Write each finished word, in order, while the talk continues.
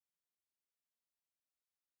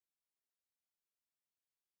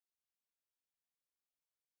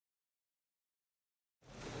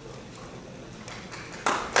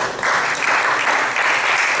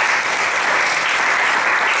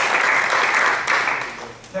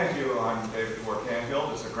Thank you. I'm David DeBoor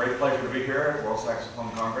Canfield. It's a great pleasure to be here at World Saxophone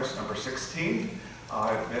Congress number 16.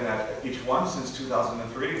 I've been at each one since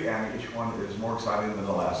 2003, and each one is more exciting than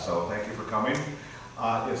the last, so thank you for coming.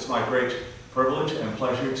 It's my great privilege and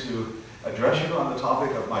pleasure to address you on the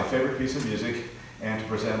topic of my favorite piece of music and to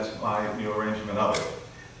present my new arrangement of it.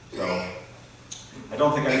 So, I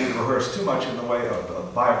don't think I need to rehearse too much in the way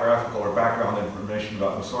of biographical or background information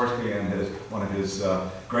about Mussorgsky and one of his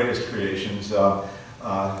greatest creations.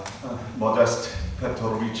 Modest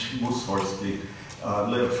Petrovich Mussorgsky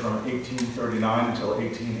lived from 1839 until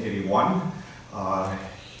 1881,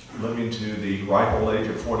 living to the ripe old age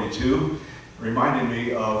of 42, reminding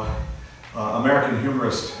me of American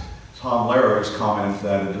humorist Tom Lehrer's comment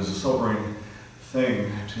that it is a sobering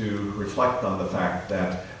thing to reflect on the fact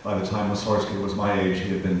that by the time Mussorgsky was my age, he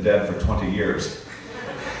had been dead for 20 years.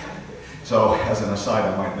 So, as an aside,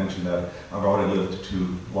 I might mention that I've already lived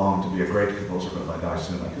too long to be a great composer, but if I die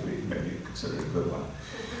soon, I could be maybe considered a good one.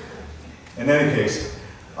 In any case,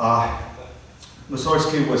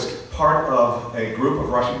 Mussorgsky was part of a group of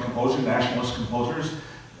Russian composers, nationalist composers,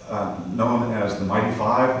 known as the Mighty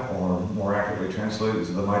Five, or more accurately translated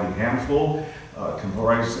as the Mighty Handful,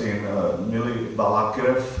 comprising Mily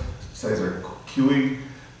Balakirev, Cesar Cui,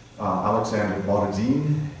 Alexander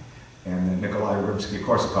Borodin, and Nikolai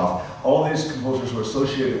Rimsky-Korsakov. All these composers were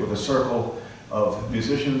associated with a circle of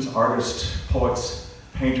musicians, artists, poets,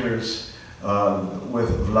 painters, with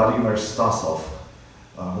Vladimir Stasov,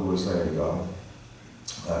 who was a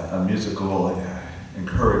musical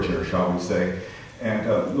encourager, shall we say. And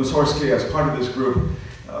Mussorgsky, as part of this group,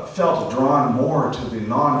 felt drawn more to the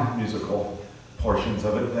non-musical portions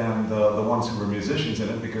of it than the ones who were musicians in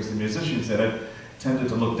it, because the musicians in it tended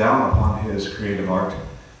to look down upon his creative art,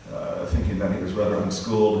 thinking that he was rather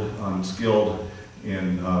unskilled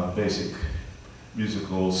in basic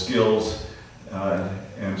musical skills,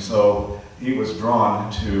 and so he was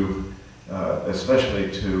drawn to,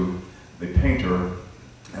 especially to the painter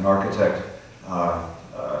and architect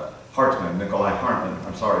Hartmann, Nikolai Hartmann.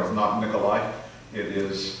 I'm sorry, it's not Nikolai, it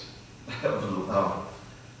is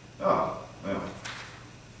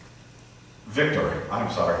Victor,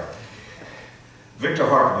 I'm sorry. Victor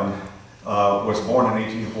Hartmann was born in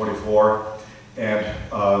 1844, and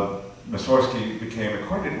Mussorgsky became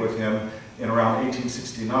acquainted with him in around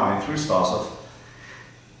 1869 through Stasov.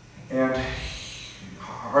 And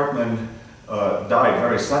Hartmann died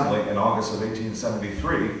very suddenly in August of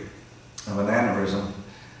 1873 of an aneurysm,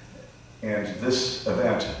 and this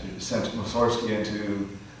event sent Mussorgsky into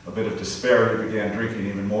a bit of despair. He began drinking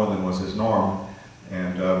even more than was his norm,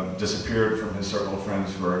 and disappeared from his circle of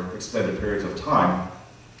friends for extended periods of time.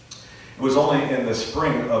 It was only in the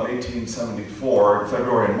spring of 1874,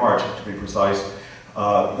 February and March to be precise,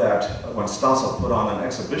 that when Stasov put on an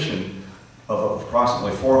exhibition of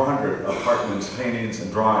approximately 400 of Hartmann's paintings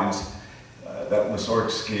and drawings, that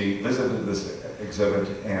Mussorgsky visited this exhibit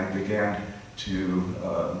and began to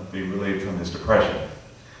be relieved from his depression.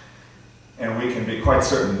 And we can be quite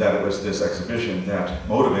certain that it was this exhibition that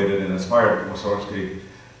motivated and inspired Mussorgsky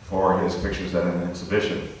for his pictures at an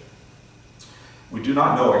exhibition. We do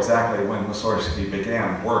not know exactly when Mussorgsky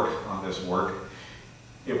began work on this work.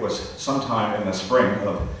 It was sometime in the spring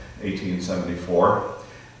of 1874.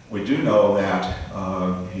 We do know that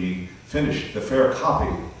he finished the fair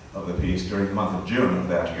copy of the piece during the month of June of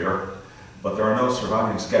that year, but there are no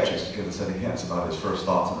surviving sketches to give us any hints about his first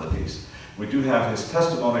thoughts on the piece. We do have his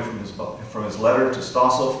testimony from his letter to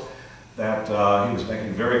Stasov that he was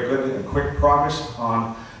making very good and quick progress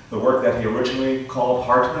on the work that he originally called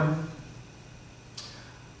Hartmann,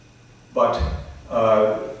 but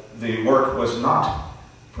the work was not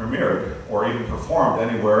premiered or even performed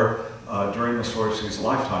anywhere during Mussorgsky's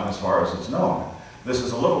lifetime, as far as it's known. This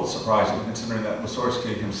is a little surprising, considering that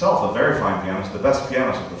Mussorgsky himself, a very fine pianist, the best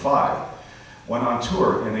pianist of the five, went on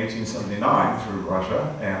tour in 1879 through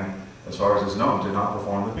Russia, and as far as is known, did not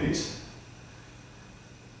perform the piece.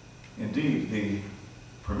 Indeed, the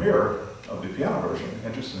premiere of the piano version,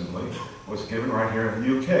 interestingly, was given right here in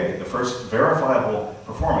the UK. The first verifiable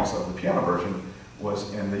performance of the piano version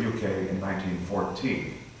was in the UK in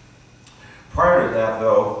 1914. Prior to that,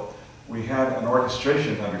 though, we had an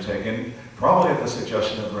orchestration undertaken, probably at the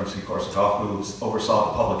suggestion of Rimsky-Korsakov, who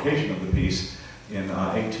oversaw the publication of the piece in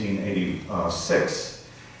 1886.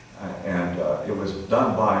 And it was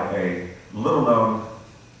done by a little-known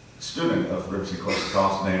student of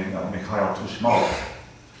Rimsky-Korsakov's named Mikhail Tushmalov.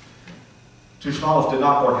 Tushmalov did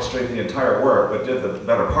not orchestrate the entire work, but did the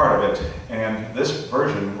better part of it, and this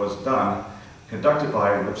version was done, conducted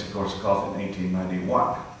by Rimsky-Korsakov in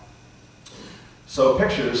 1891. So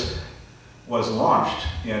Pictures was launched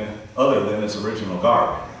in other than its original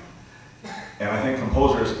garb. And I think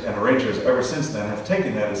composers and arrangers ever since then have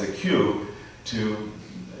taken that as a cue to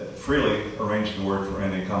freely arrange the work for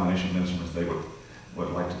any combination of instruments they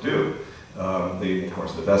would like to do. Of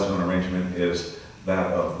course, the best known arrangement is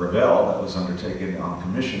that of Ravel that was undertaken on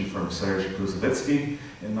commission from Serge Koussevitzky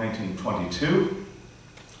in 1922.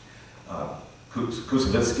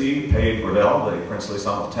 Koussevitzky paid Ravel the princely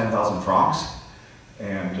sum of 10,000 francs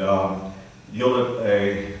and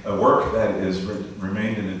yielded a work that has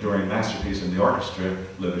remained an enduring masterpiece in the orchestra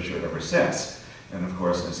literature ever since. And of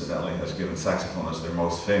course, incidentally, has given saxophonists their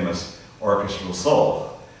most famous orchestral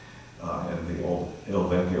solo in the old Il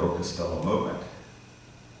Vecchio Castello movement.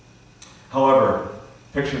 However,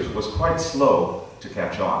 Pictures was quite slow to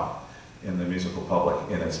catch on in the musical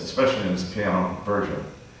public, especially in its piano version.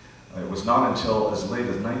 It was not until as late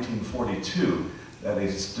as 1942 that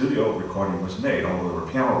a studio recording was made, although there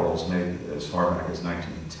were piano rolls made as far back as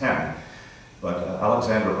 1910. But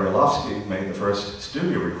Alexander Brailovsky made the first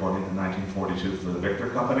studio recording in 1942 for the Victor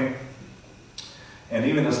Company. And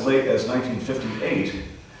even as late as 1958,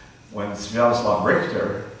 when Sviatoslav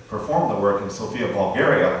Richter performed the work in Sofia,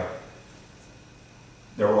 Bulgaria,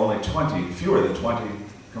 there were only fewer than 20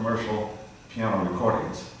 commercial piano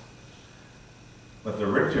recordings. But the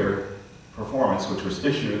Richter performance, which was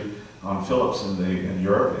issued on Philips in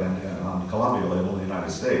Europe and on Columbia label in the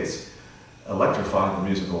United States, electrified the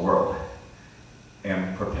musical world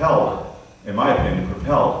and propelled, in my opinion,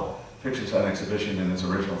 Pictures at Exhibition in its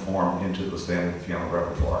original form into the standard piano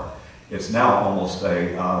repertoire. It's now almost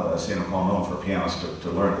a sine qua non for pianists to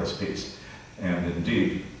learn this piece. And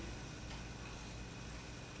indeed,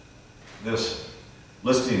 this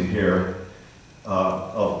listing here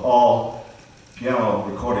of all piano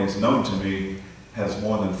recordings known to me has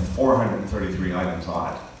more than 433 items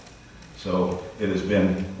on it. So it has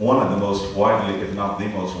been one of the most widely, if not the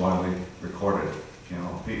most widely recorded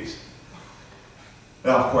piano piece.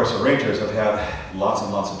 Now, of course, arrangers have had lots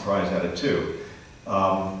and lots of tries at it too.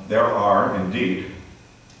 There are indeed,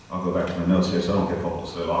 I'll go back to my notes here so I don't get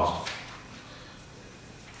hopelessly lost,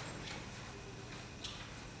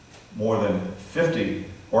 more than 50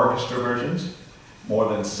 orchestra versions, more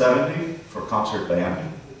than 70 for concert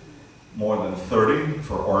band, more than 30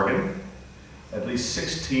 for organ, at least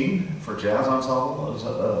 16 for jazz ensembles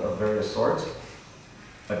of various sorts,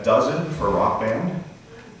 a dozen for rock band,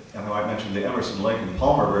 and I mentioned the Emerson, Lake, and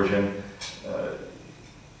Palmer version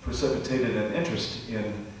precipitated an interest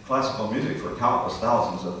in classical music for countless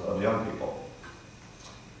thousands of young people.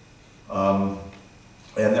 And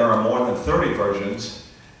there are more than 30 versions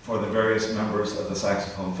for the various members of the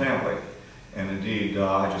saxophone family. And indeed,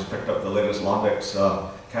 I just picked up the latest Londex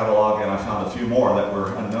catalog and I found a few more that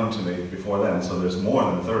were unknown to me before then, so there's more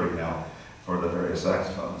than 30 now for the various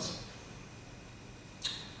saxophones.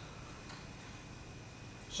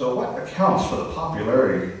 So what accounts for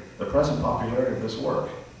the present popularity of this work?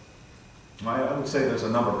 I would say there's a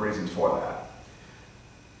number of reasons for that.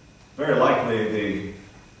 Very likely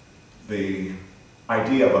the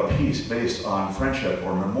idea of a piece based on friendship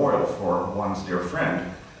or memorial for one's dear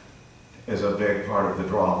friend is a big part of the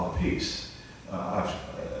draw of the piece. Of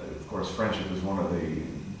course, friendship is one of the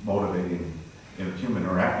motivating human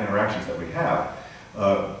interactions that we have.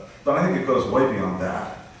 But I think it goes way beyond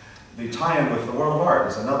that. The tie-in with the world of art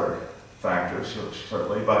is another factor,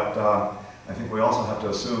 certainly, but I think we also have to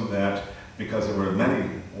assume that because there were many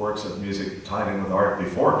works of music tied in with art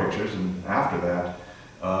before Pictures and after that,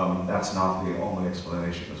 that's not the only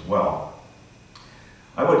explanation as well.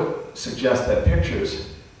 I would suggest that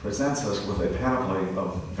Pictures presents us with a panoply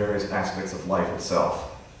of various aspects of life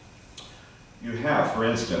itself. You have, for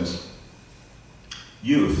instance,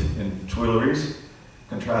 youth in Tuileries,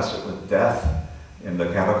 contrasted with death in the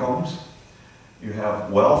catacombs. You have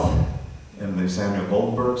wealth in the Samuel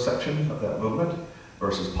Goldenberg section of that movement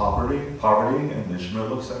versus poverty in the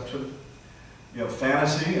Schmidl section. You have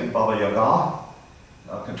fantasy in Baba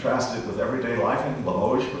Yaga, contrasted with everyday life in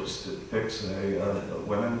Limoges, which depicts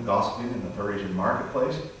women gossiping in the Parisian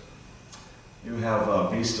marketplace. You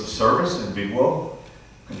have Beast of Service in Biguot,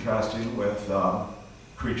 contrasting with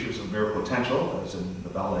Creatures of Mere Potential, as in the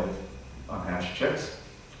ballet of Unhatched Chicks.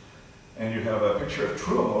 And you have a picture of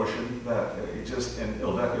true emotion that exists in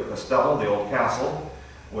Il Vecchio Castello, the old castle,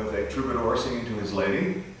 with a troubadour singing to his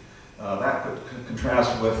lady. That could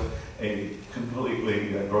contrast with a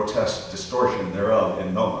completely grotesque distortion thereof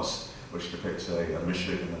in Nomus, which depicts a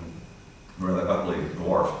misshapen and rather ugly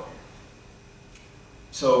dwarf.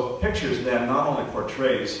 So Pictures then not only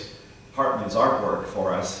portrays Hartmann's artwork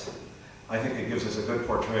for us, I think it gives us a good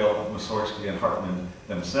portrayal of Mussorgsky and Hartmann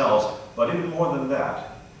themselves, but even more than that,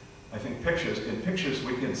 I think in pictures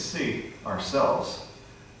we can see ourselves.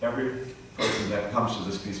 Every person that comes to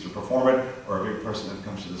this piece to perform it, or every person that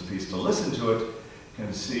comes to this piece to listen to it,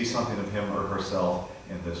 can see something of him or herself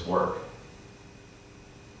in this work.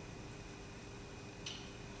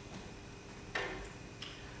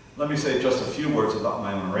 Let me say just a few words about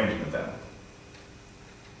my own arrangement then.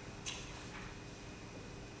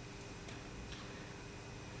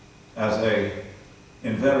 As an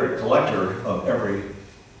inveterate collector of every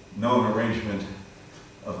known arrangement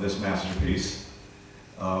of this masterpiece,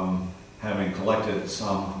 having collected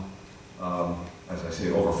some, as I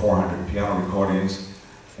say, over 400 piano recordings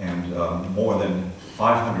and more than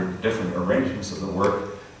 500 different arrangements of the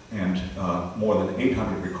work and more than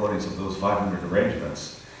 800 recordings of those 500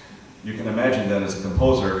 arrangements, you can imagine that as a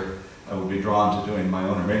composer, I would be drawn to doing my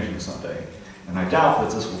own arrangement someday. And I doubt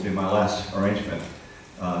that this will be my last arrangement,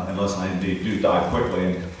 unless I indeed do die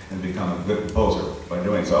quickly and become a good composer by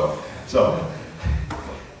doing so. So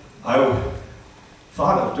I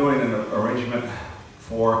thought of doing an arrangement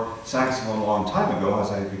for saxophone a long time ago as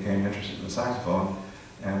I became interested in the saxophone.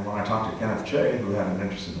 And when I talked to Kenneth Tse, who had an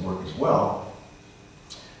interest in the work as well,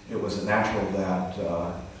 it was natural that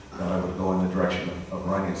I would go in the direction of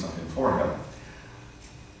writing something for him.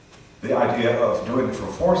 The idea of doing it for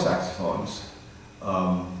 4 saxophones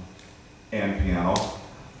and piano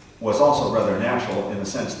was also rather natural in the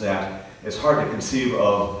sense that it's hard to conceive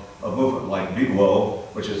of a movement like biguo,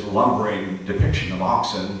 which is a lumbering depiction of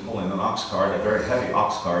oxen pulling an ox cart, a very heavy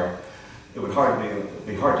ox cart. It would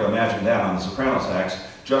be hard to imagine that on the soprano sax,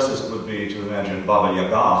 just as it would be to imagine Baba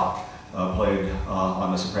Yaga played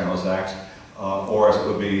on the soprano sax, or as it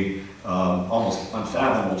would be almost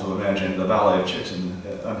unfathomable to imagine the ballet of chicks and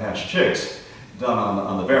unhatched chicks done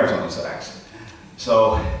on the baritone sax.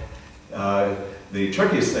 So the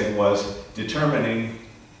trickiest thing was determining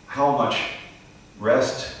how much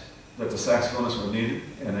rest that the saxophonist would need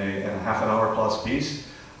in a half an hour plus piece,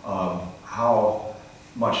 how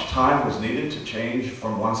much time was needed to change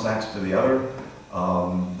from one sax to the other.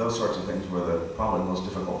 Those sorts of things were probably the most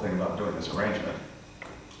difficult thing about doing this arrangement.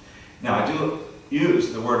 Now, I do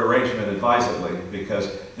use the word arrangement advisedly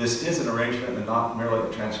because this is an arrangement and not merely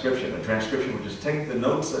a transcription. A transcription would just take the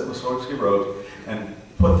notes that Mussorgsky wrote and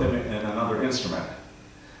put them in another instrument.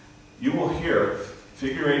 You will hear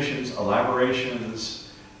figurations,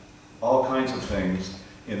 elaborations, all kinds of things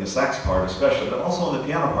in the sax part especially, but also in the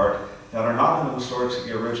piano part that are not in the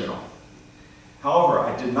Mussorgsky original. However,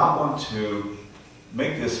 I did not want to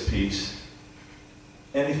make this piece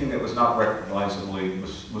anything that was not recognizably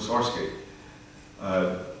Mussorgsky.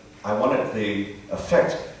 I wanted the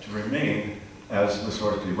effect to remain as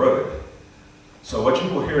Mussorgsky wrote it. So what you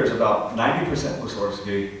will hear is about 90%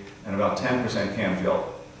 Mussorgsky and about 10%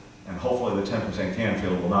 Canfield. And hopefully the 10%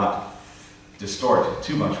 Canfield will not distort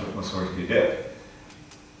too much what Mussorgsky did.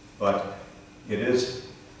 But it is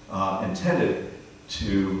intended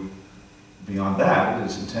to, beyond that, it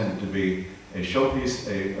is intended to be a showpiece,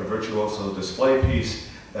 a virtuoso display piece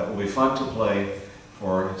that will be fun to play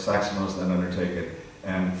for saxophonists that undertake it,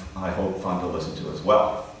 and I hope fun to listen to as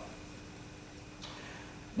well.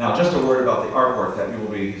 Now, just a word about the artwork that you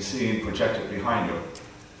will be seeing projected behind you.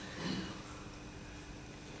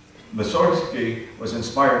 Mussorgsky was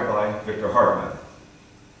inspired by Victor Hartmann,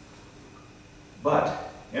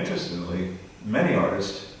 but interestingly, many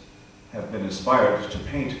artists have been inspired to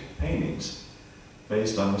paint paintings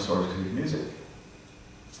based on Mussorgsky's music.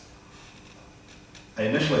 I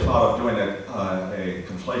initially thought of doing a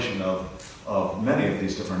conflation of many of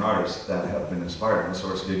these different artists that have been inspired by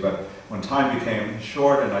Mussorgsky, but when time became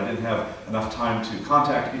short and I didn't have enough time to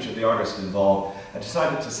contact each of the artists involved, I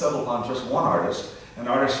decided to settle on just one artist, an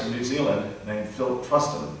artist from New Zealand named Phil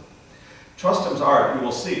Trustham. Trustham's art, you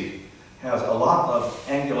will see, has a lot of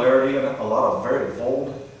angularity in it, a lot of very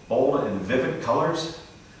bold and vivid colors,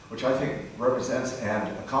 which I think represents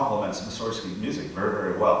and complements Mussorgsky's music very,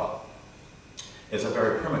 very well. It's a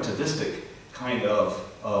very primitivistic kind of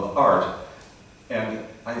art, and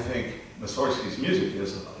I think Mussorgsky's music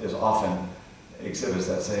is often exhibits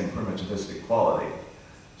that same primitivistic quality.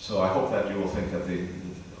 So I hope that you will think that the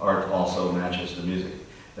art also matches the music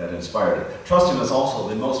that inspired it. Trustham is also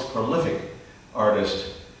the most prolific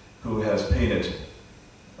artist who has painted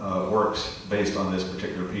works based on this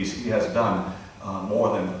particular piece. He has done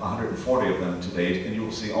more than 140 of them to date, and you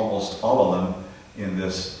will see almost all of them in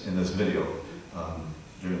this video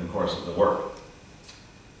during the course of the work.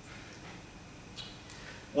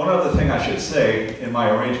 One other thing I should say in my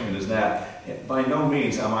arrangement is that by no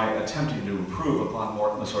means am I attempting to improve upon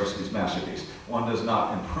Mussorgsky's masterpiece. One does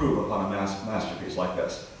not improve upon a masterpiece like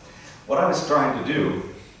this. What I was trying to do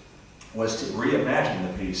was to reimagine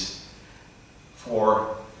the piece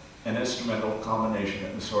for an instrumental combination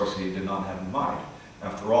that Mussorgsky did not have in mind.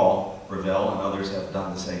 After all, Ravel and others have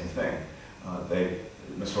done the same thing.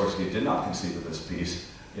 Mussorgsky did not conceive of this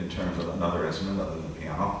piece in terms of another instrument other than the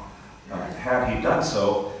piano. Had he done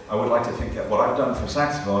so, I would like to think that what I've done for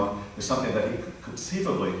saxophone is something that he could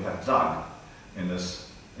conceivably have done in this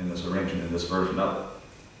arrangement, in this version of it.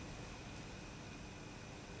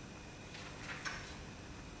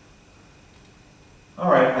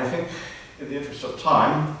 All right, I think in the interest of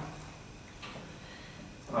time,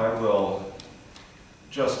 I will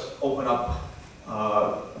just open up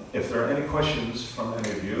if there are any questions from any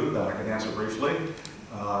of you that I can answer briefly.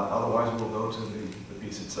 Otherwise, we'll go to the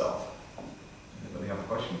piece itself. Anybody have a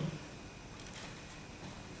question?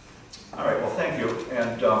 All right, well, thank you.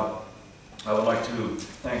 And I would like to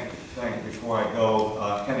thank before I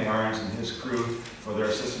go, Kenny Irons and his crew for their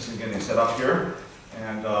assistance in getting set up here.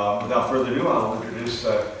 And without further ado, I'll introduce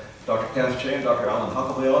Dr. Kenneth Tse and Dr. Alan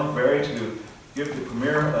Huckleberry to give the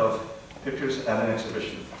premiere of pictures at an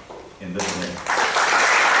exhibition in this room.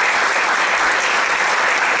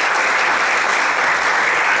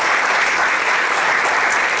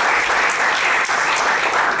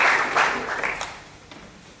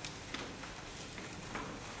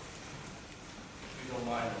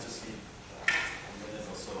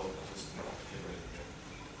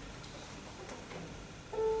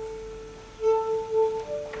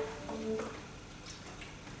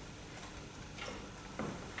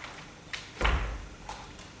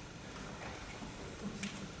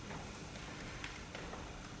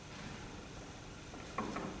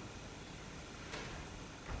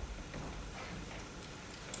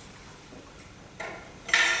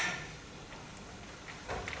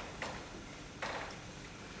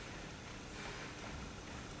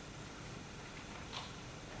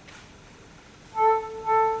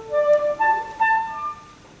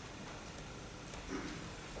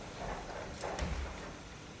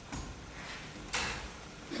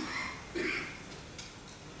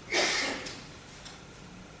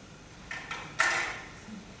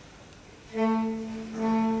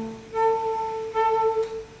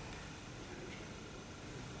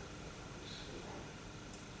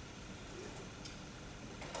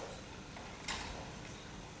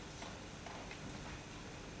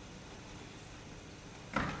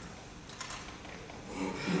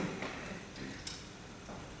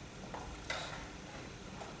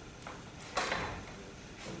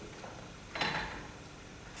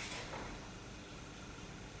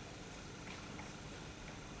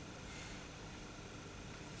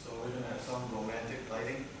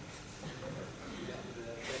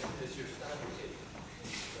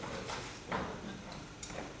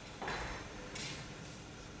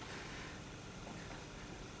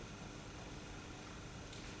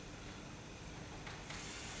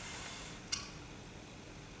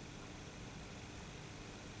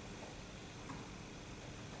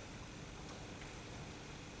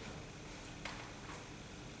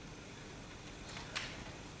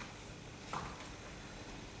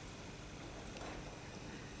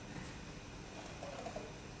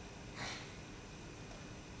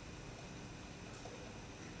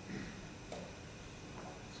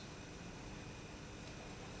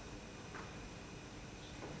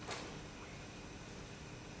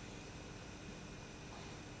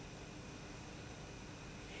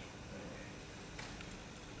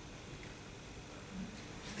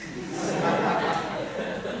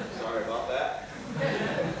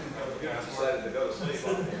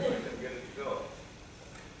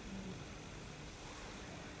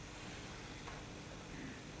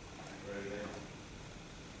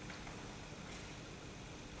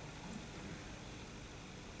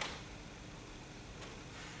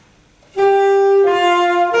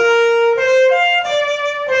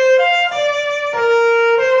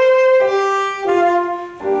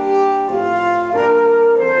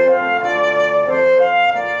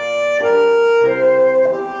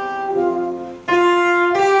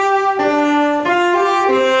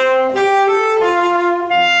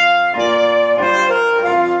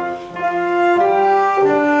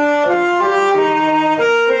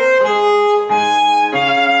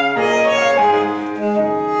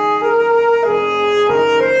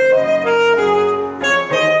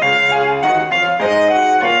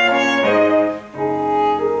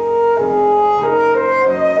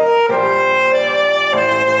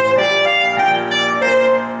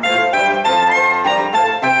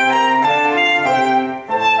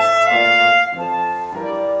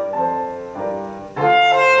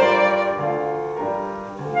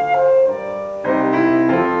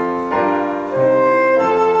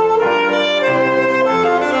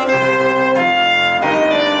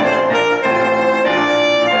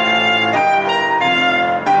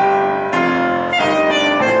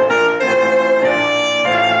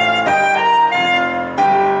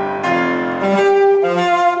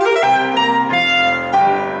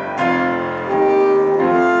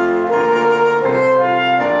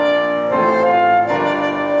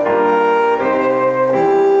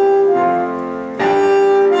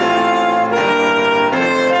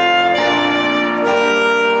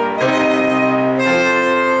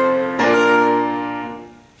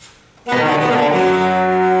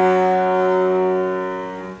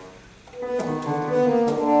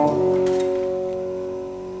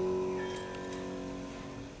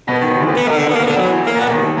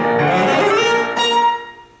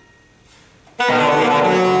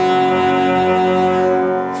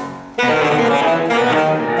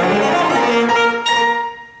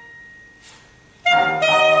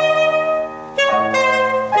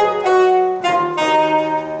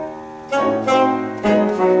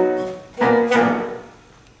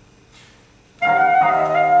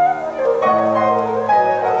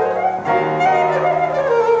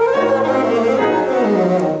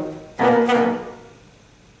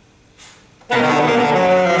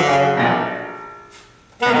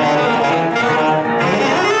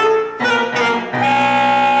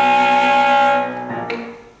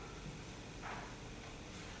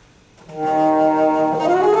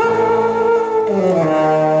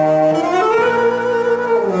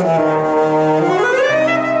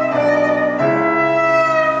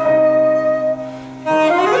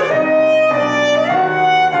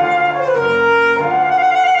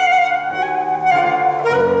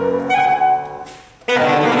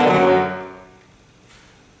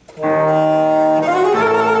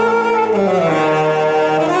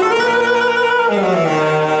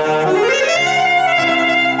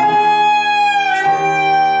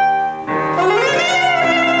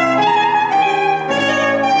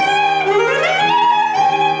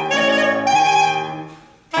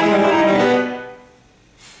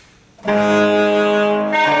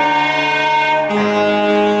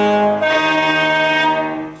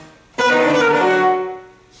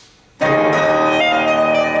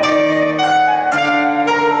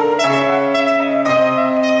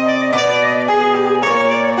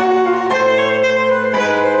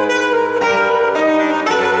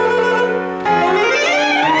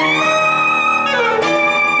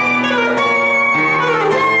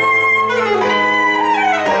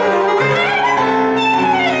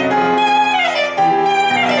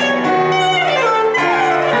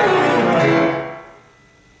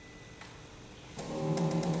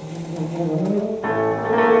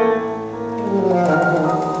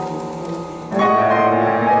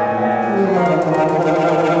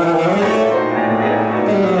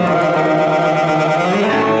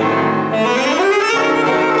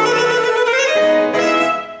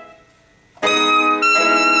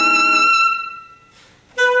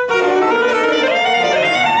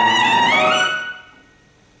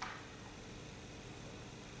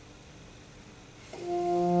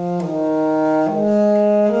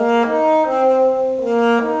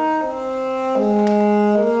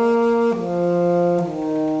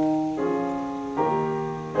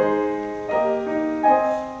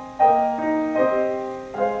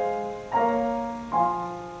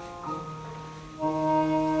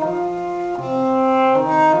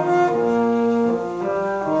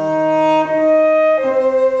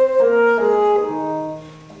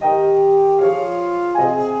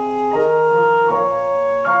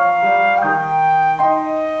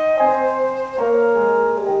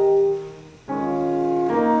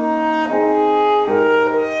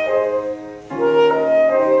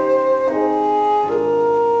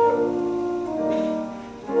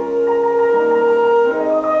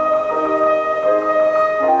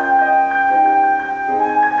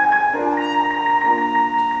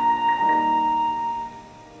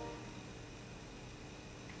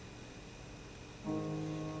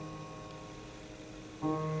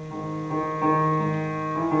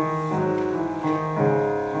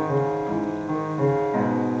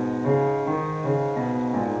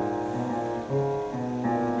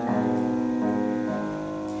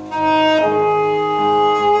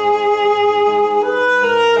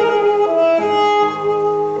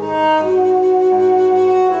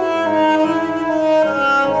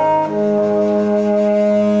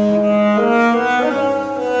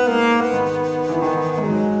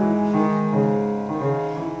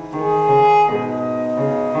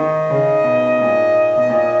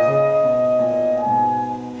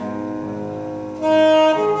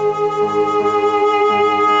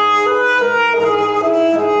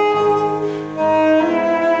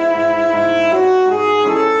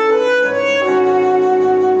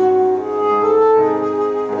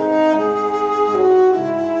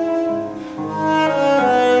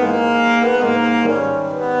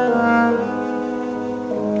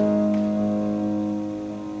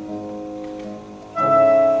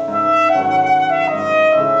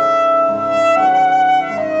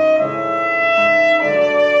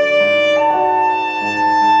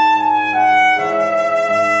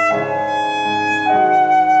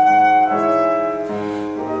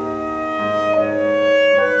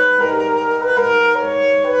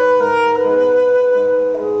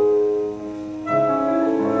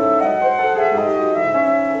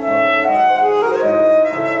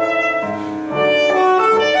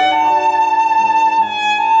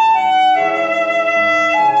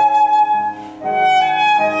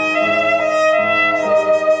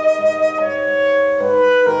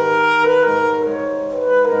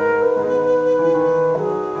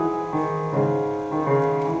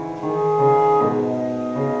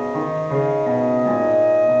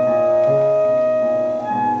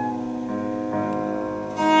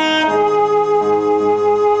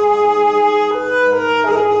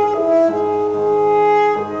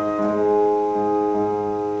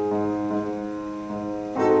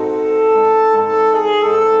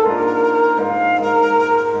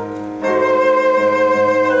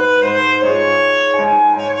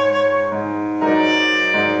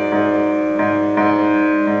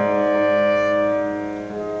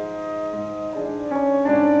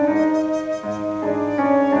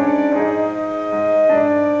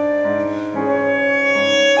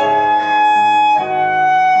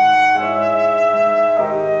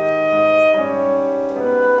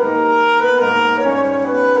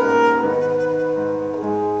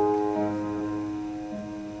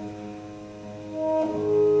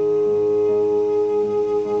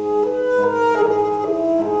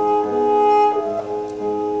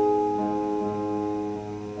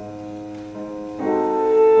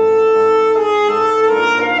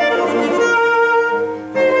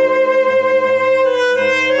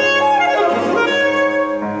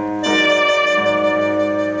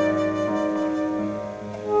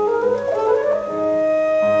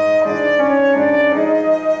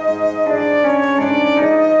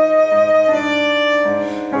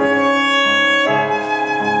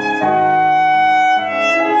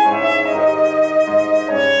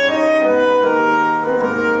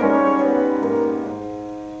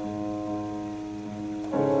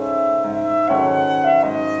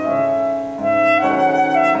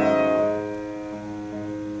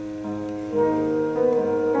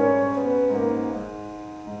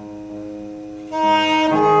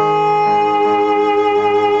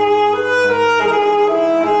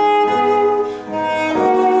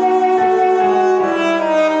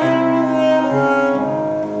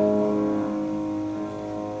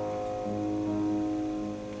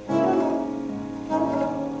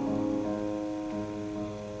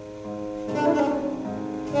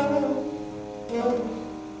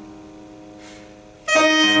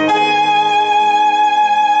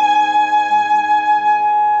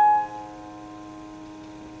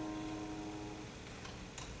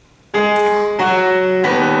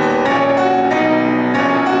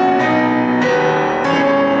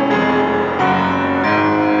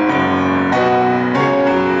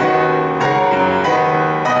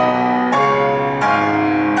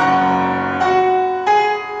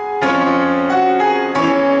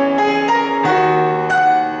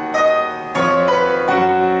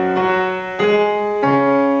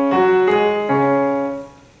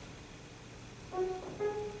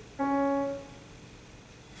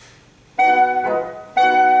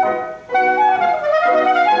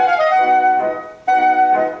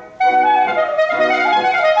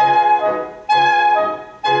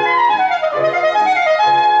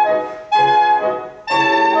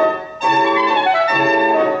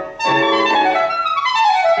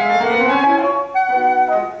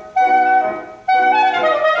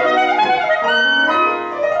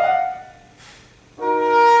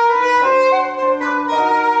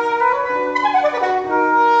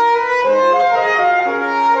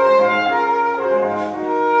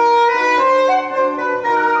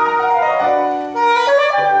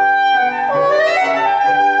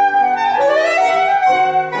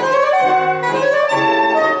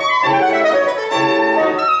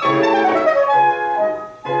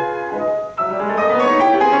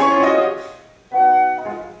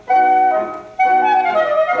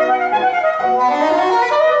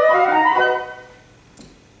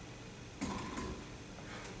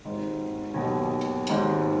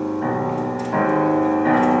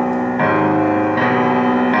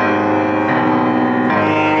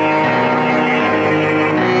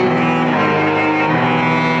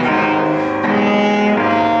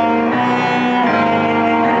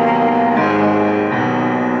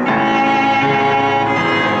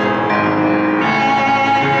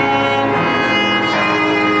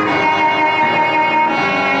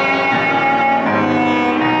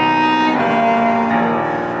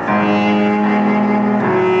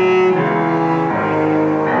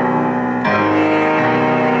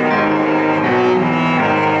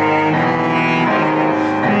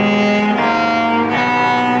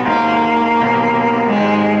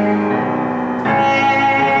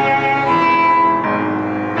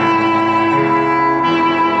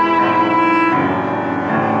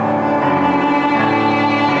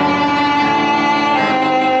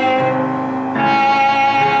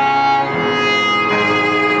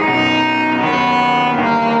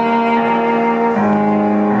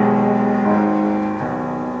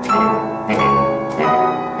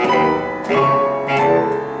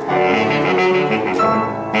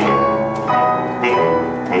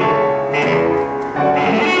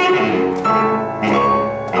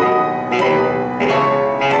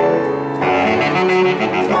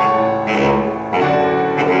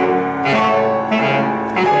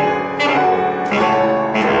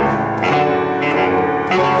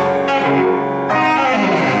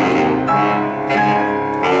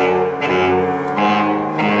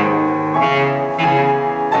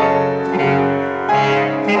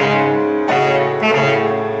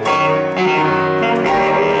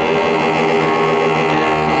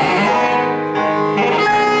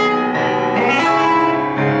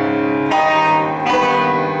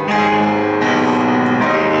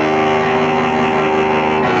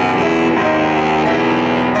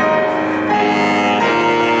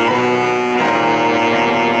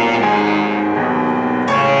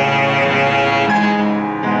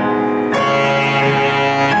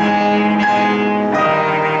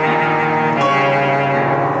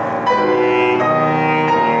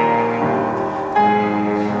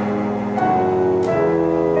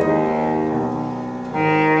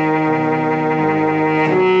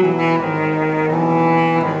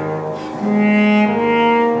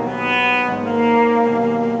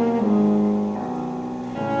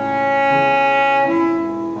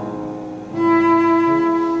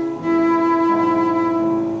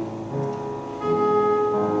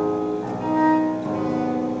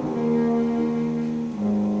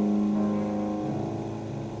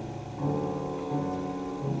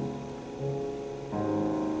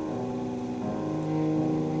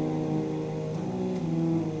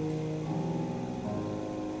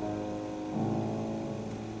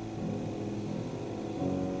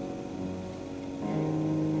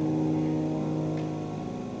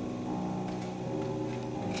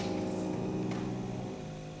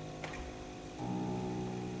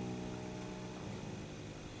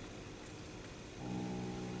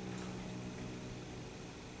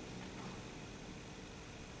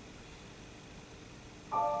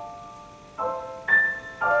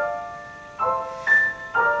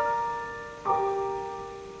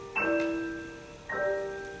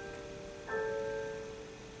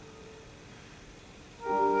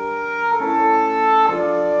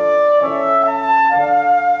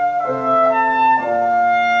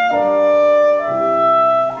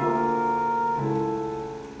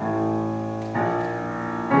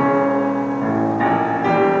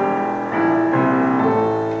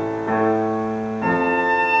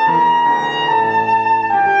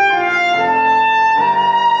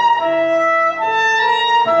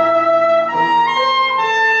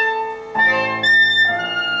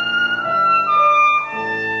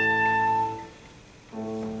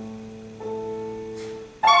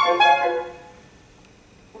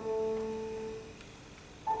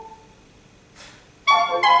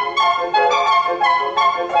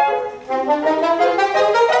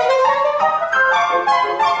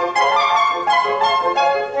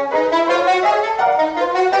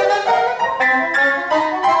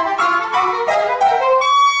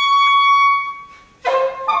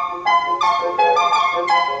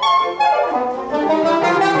 Thank you.